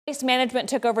Waste Management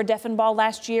took over Deffenbaugh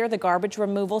last year. The garbage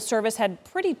removal service had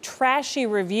pretty trashy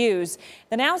reviews.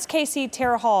 The Now's KC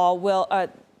Tara Hall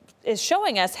is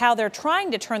showing us how they're trying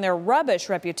to turn their rubbish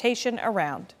reputation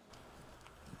around.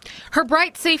 Her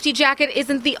bright safety jacket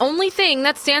isn't the only thing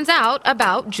that stands out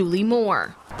about Julie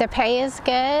Moore. The pay is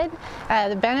good,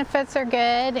 the benefits are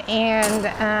good, and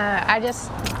I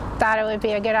just thought it would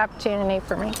be a good opportunity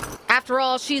for me. After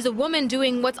all, she's a woman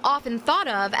doing what's often thought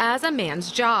of as a man's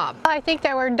job. I think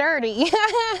that we're dirty.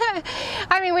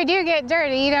 I mean, we do get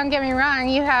dirty, don't get me wrong.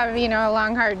 You have, a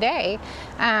long, hard day.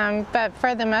 But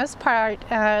for the most part,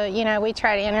 we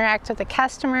try to interact with the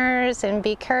customers and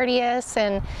be courteous.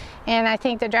 And I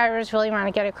think the drivers really want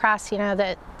to get across,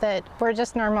 that we're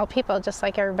just normal people, just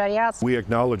like everybody else. We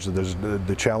acknowledge that there's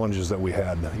the challenges that we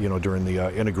had, during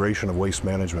the integration of Waste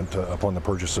Management upon the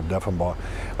purchase of Deffenbaugh.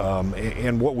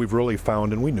 And what we've really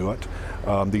found, and we knew it,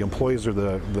 the employees are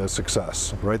the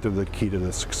success, right? They're the key to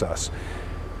the success.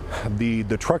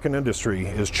 The trucking industry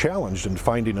is challenged in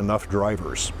finding enough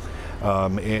drivers.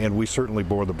 And we certainly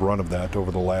bore the brunt of that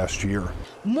over the last year.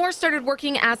 Moore started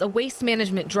working as a waste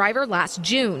management driver last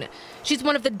June. She's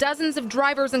one of the dozens of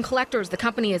drivers and collectors the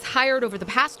company has hired over the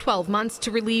past 12 months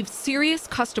to relieve serious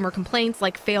customer complaints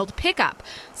like failed pickup,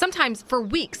 sometimes for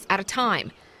weeks at a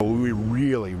time. We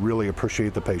really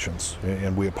appreciate the patience,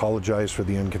 and we apologize for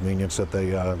the inconvenience that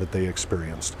they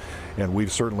experienced. And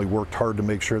we've certainly worked hard to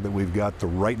make sure that we've got the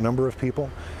right number of people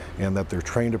and that they're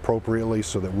trained appropriately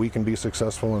so that we can be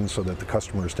successful and so that the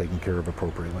customer is taken care of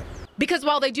appropriately. Because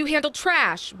while they do handle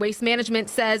trash, Waste Management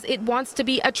says it wants to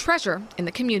be a treasure in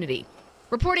the community.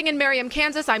 Reporting in Merriam,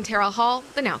 Kansas, I'm Tara Hall,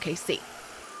 the Now KC.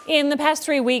 In the past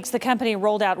 3 weeks, the company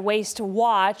rolled out Waste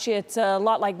Watch. It's a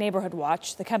lot like Neighborhood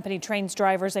Watch. The company trains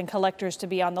drivers and collectors to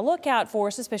be on the lookout for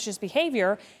suspicious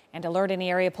behavior and alert any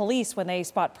area police when they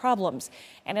spot problems.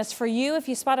 And as for you, if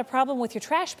you spot a problem with your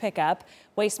trash pickup,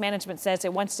 Waste Management says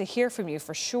it wants to hear from you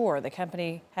for sure. The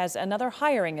company has another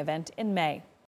hiring event in May.